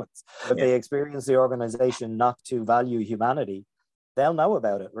by humans. If they experience the organization not to value humanity, they'll know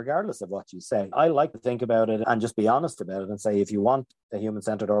about it regardless of what you say. I like to think about it and just be honest about it and say, if you want a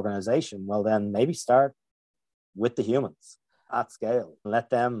human-centered organization, well, then maybe start with the humans at scale. Let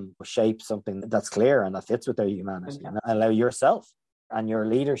them shape something that's clear and that fits with their humanity, and allow yourself and your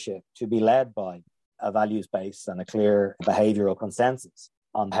leadership to be led by a values base and a clear behavioral consensus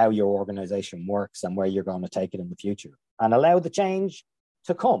on how your organization works and where you're going to take it in the future, and allow the change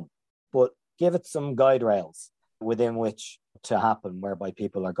to come, but give it some guide rails within which to happen, whereby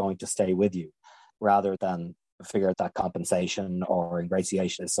people are going to stay with you, rather than figure out that compensation or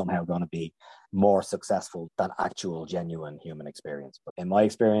ingratiation is somehow going to be more successful than actual genuine human experience. But in my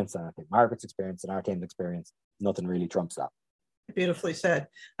experience, and I think Margaret's experience and our team's experience, nothing really trumps that. Beautifully said.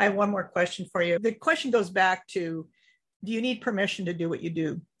 I have one more question for you. The question goes back to, do you need permission to do what you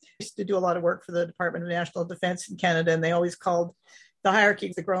do? I used to do a lot of work for the Department of National Defense in Canada, and they always called the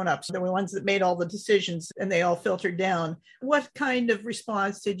hierarchy the grown-ups. They were the ones that made all the decisions, and they all filtered down. What kind of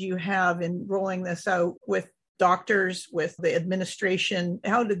response did you have in rolling this out with doctors, with the administration?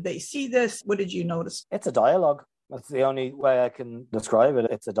 How did they see this? What did you notice? It's a dialogue. That's the only way I can describe it.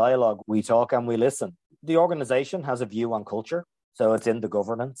 It's a dialogue. We talk and we listen. The organization has a view on culture. So it's in the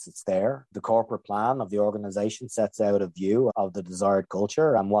governance, it's there. The corporate plan of the organization sets out a view of the desired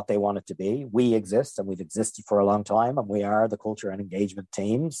culture and what they want it to be. We exist, and we've existed for a long time, and we are the culture and engagement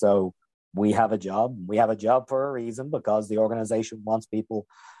team. So we have a job. We have a job for a reason, because the organization wants people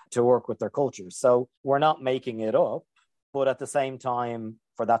to work with their culture. So we're not making it up, but at the same time,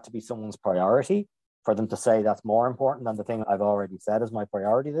 for that to be someone's priority, for them to say that's more important than the thing I've already said is my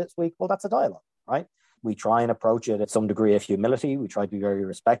priority this week, well, that's a dialogue, right? We try and approach it at some degree of humility. We try to be very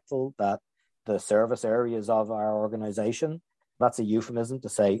respectful that the service areas of our organization, that's a euphemism to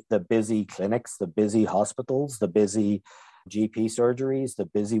say the busy clinics, the busy hospitals, the busy GP surgeries, the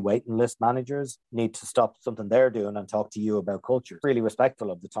busy waiting list managers need to stop something they're doing and talk to you about culture. Really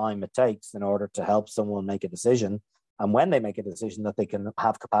respectful of the time it takes in order to help someone make a decision. And when they make a decision, that they can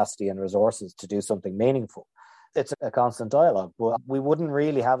have capacity and resources to do something meaningful. It's a constant dialogue, but we wouldn't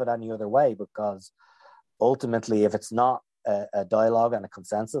really have it any other way, because ultimately, if it's not a dialogue and a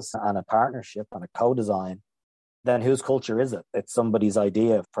consensus and a partnership and a co-design, then whose culture is it? It's somebody's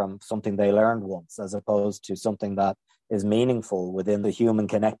idea from something they learned once, as opposed to something that is meaningful within the human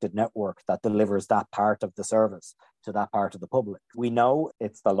connected network that delivers that part of the service to that part of the public. We know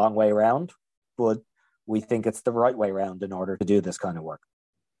it's the long way around, but we think it's the right way around in order to do this kind of work.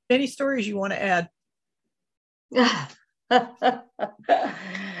 Any stories you want to add?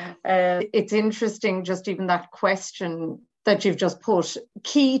 It's interesting, just even that question that you've just put.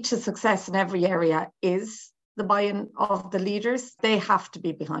 Key to success in every area is the buy-in of the leaders. They have to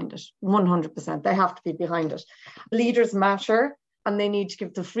be behind it, 100%. They have to be behind it. Leaders matter, and they need to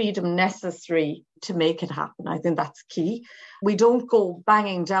give the freedom necessary to make it happen. I think that's key. We don't go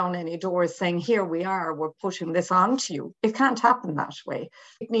banging down any doors saying, here we are, we're pushing this on to you. It can't happen that way.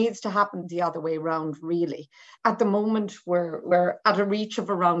 It needs to happen the other way around, really. At the moment, we're at a reach of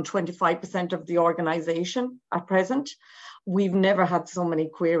around 25% of the organisation at present. We've never had so many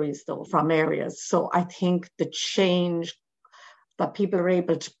queries, though, from areas. So I think the that people are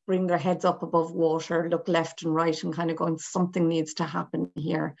able to bring their heads up above water, look left and right and kind of going, something needs to happen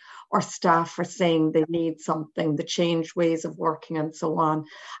here. Or staff are saying they need something, the changed ways of working and so on.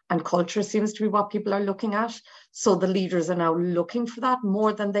 And culture seems to be what people are looking at. So the leaders are now looking for that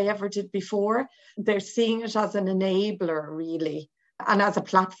more than they ever did before. They're seeing it as an enabler, really, and as a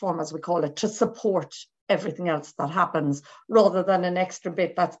platform, as we call it, to support everything else that happens, rather than an extra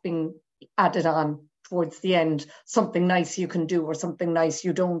bit that's being added on towards the end, something nice you can do or something nice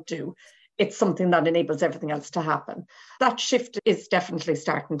you don't do. It's something that enables everything else to happen. That shift is definitely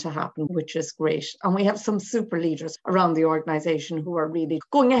starting to happen, which is great. And we have some super leaders around the organisation who are really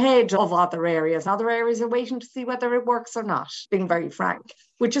going ahead of other areas. Other areas are waiting to see whether it works or not, being very frank,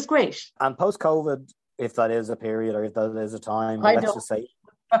 which is great. And post-COVID, if that is a period or if that is a time, let's just say,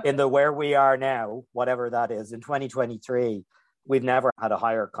 in the where we are now, whatever that is, in 2023, we've never had a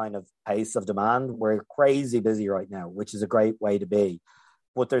higher kind of pace of demand. We're crazy busy right now, which is a great way to be.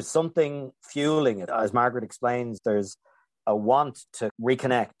 But there's something fueling it. As Margaret explains, there's a want to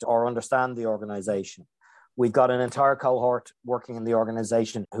reconnect or understand the organisation. We've got an entire cohort working in the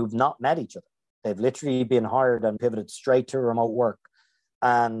organisation who've not met each other. They've literally been hired and pivoted straight to remote work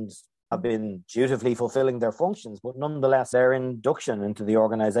and have been dutifully fulfilling their functions. But nonetheless, their induction into the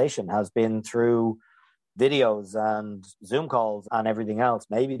organisation has been through videos and Zoom calls and everything else.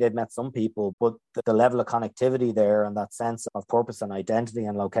 Maybe they've met some people, but the level of connectivity there and that sense of purpose and identity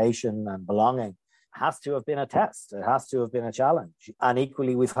and location and belonging has to have been a test. It has to have been a challenge. And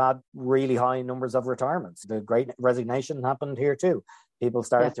equally, we've had really high numbers of retirements. The great resignation happened here too. People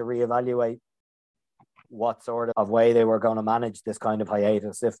started to reevaluate what sort of way they were going to manage this kind of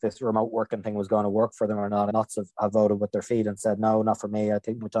hiatus, if this remote working thing was going to work for them or not. And lots have voted with their feet and said, no, not for me. I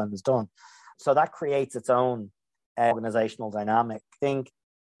think my time is done. So that creates its own organizational dynamic. I think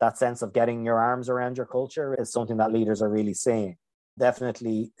that sense of getting your arms around your culture is something that leaders are really seeing.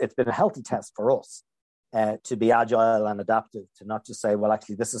 Definitely, it's been a healthy test for us to be agile and adaptive, to not just say, well,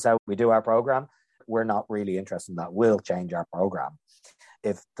 actually, this is how we do our program. We're not really interested in that. We'll change our program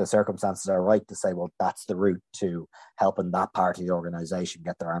if the circumstances are right, to say, well, that's the route to helping that part of the organization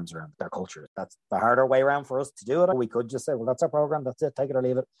get their arms around their culture. That's the harder way around for us to do it. We could just say, well, that's our program. That's it. Take it or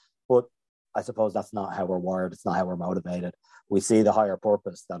leave it. But I suppose that's not how we're wired. It's not how we're motivated. We see the higher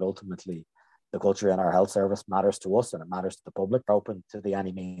purpose that ultimately the culture in our health service matters to us and it matters to the public. We're open to the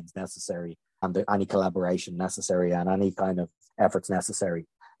any means necessary and any collaboration necessary and any kind of efforts necessary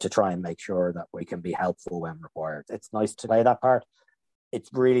to try and make sure that we can be helpful when required. It's nice to play that part. It's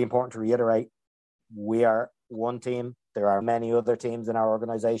really important to reiterate, we are one team. There are many other teams in our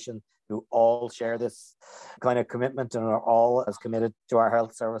organization who all share this kind of commitment and are all as committed to our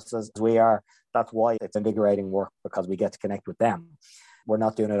health services as we are. That's why it's invigorating work, because we get to connect with them. We're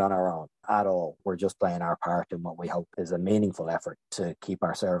not doing it on our own at all. We're just playing our part in what we hope is a meaningful effort to keep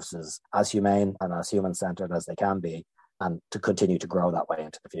our services as humane and as human-centred as they can be, and to continue to grow that way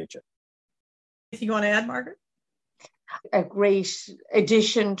into the future. Anything you want to add, Margaret? A great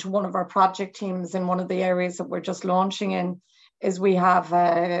addition to one of our project teams in one of the areas that we're just launching in is we have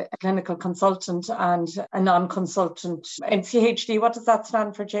a clinical consultant and a non-consultant NCHD. What does that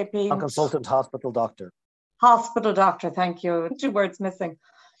stand for, JP? Non-consultant hospital doctor. Hospital doctor, thank you. 2 words missing.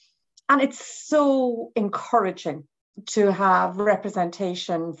 And it's so encouraging to have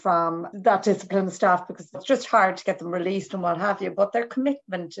representation from that discipline staff, because it's just hard to get them released and what have you, but their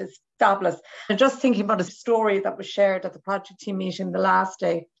commitment is fabulous. And just thinking about a story that was shared at the project team meeting the last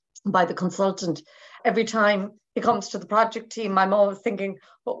day by the consultant, every time he comes to the project team, I'm always thinking,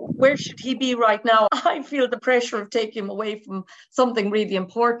 well, where should he be right now? I feel the pressure of taking him away from something really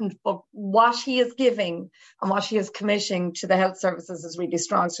important, but what he is giving and what he is committing to the health services is really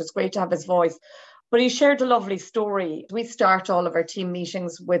strong. So it's great to have his voice. But he shared a lovely story. We start all of our team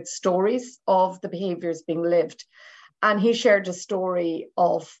meetings with stories of the behaviours being lived. And he shared a story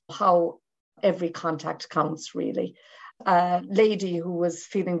of how every contact counts, really. A lady who was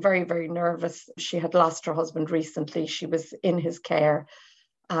feeling very, very nervous. She had lost her husband recently. She was in his care.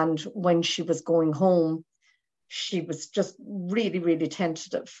 And when she was going home, she was just really, really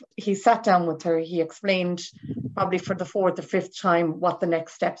tentative. He sat down with her. He explained probably for the 4th or 5th time what the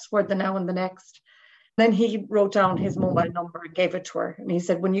next steps were, the now and the next. Then he wrote down his mobile number and gave it to her. And he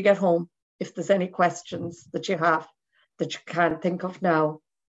said, when you get home, if there's any questions that you have that you can't think of now,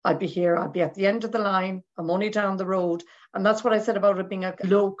 I'll be here. I'll be at the end of the line. I'm only down the road. And that's what I said about it being a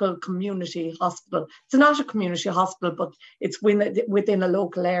local community hospital. It's not a community hospital, but it's within a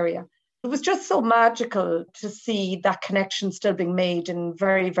local area. It was just so magical to see that connection still being made in a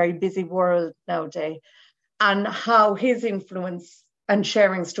very, very busy world nowadays, and how his influence and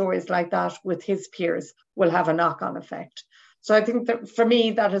sharing stories like that with his peers will have a knock-on effect. So I think that for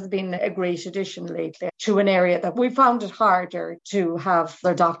me, that has been a great addition lately to an area that we found it harder to have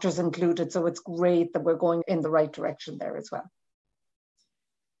their doctors included. So it's great that we're going in the right direction there as well.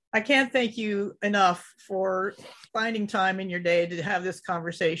 I can't thank you enough for finding time in your day to have this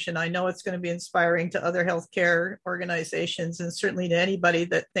conversation. I know it's going to be inspiring to other healthcare organizations, and certainly to anybody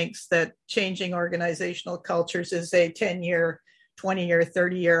that thinks that changing organizational cultures is a 10-year, 20-year,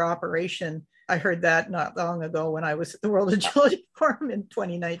 30-year operation. I heard that not long ago when I was at the World Agility Forum in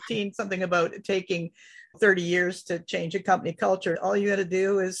 2019, something about it taking 30 years to change a company culture. All you got to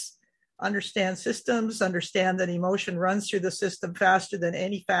do is understand systems, understand that emotion runs through the system faster than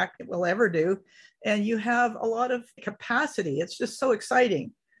any fact will ever do. And you have a lot of capacity. It's just so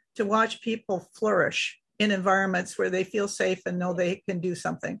exciting to watch people flourish in environments where they feel safe and know they can do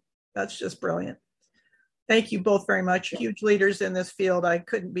something. That's just brilliant. Thank you both very much. Huge leaders in this field. I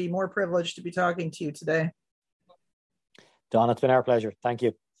couldn't be more privileged to be talking to you today. Donna, it's been our pleasure. Thank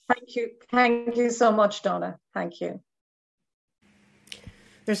you. Thank you. Thank you so much, Donna. Thank you.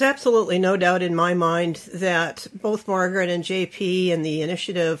 There's absolutely no doubt in my mind that both Margaret and JP and the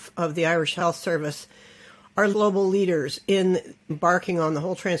initiative of the Irish Health Service are global leaders in embarking on the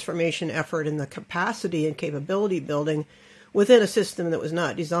whole transformation effort and the capacity and capability building within a system that was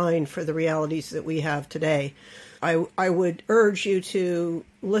not designed for the realities that we have today. I would urge you to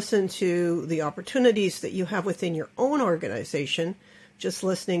listen to the opportunities that you have within your own organization, just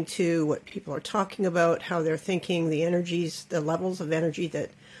listening to what people are talking about, how they're thinking, the energies, the levels of energy that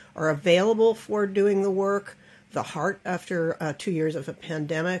are available for doing the work, the heart after 2 years of a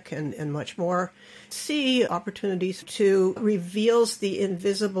pandemic and much more. See opportunities to reveals the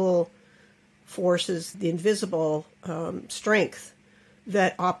invisible forces, the invisible strength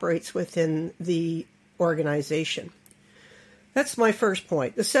that operates within the organization. That's my first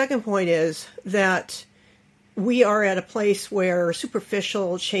point. The second point is that we are at a place where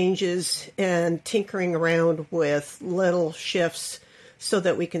superficial changes and tinkering around with little shifts so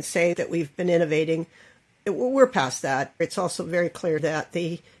that we can say that we've been innovating, we're past that. It's also very clear that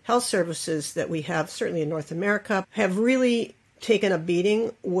the health services that we have, certainly in North America, have really taken a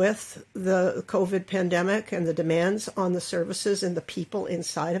beating with the COVID pandemic and the demands on the services and the people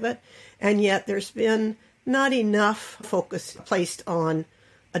inside of it. And yet there's been not enough focus placed on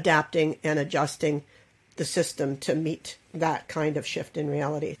adapting and adjusting the system to meet that kind of shift in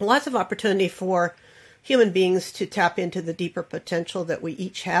reality. Lots of opportunity for human beings to tap into the deeper potential that we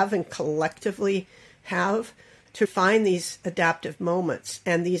each have and collectively have to find these adaptive moments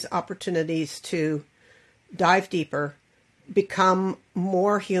and these opportunities to dive deeper, become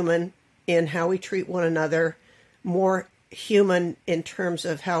more human in how we treat one another, more human in terms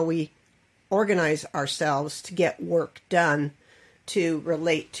of how we organize ourselves to get work done, to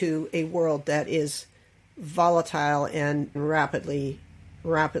relate to a world that is volatile and rapidly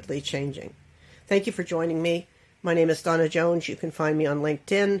changing. Thank you for joining me. My name is Donna Jones. You can find me on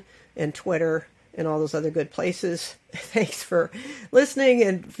LinkedIn and Twitter and all those other good places. Thanks for listening,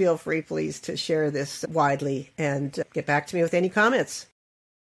 and feel free, please, to share this widely and get back to me with any comments.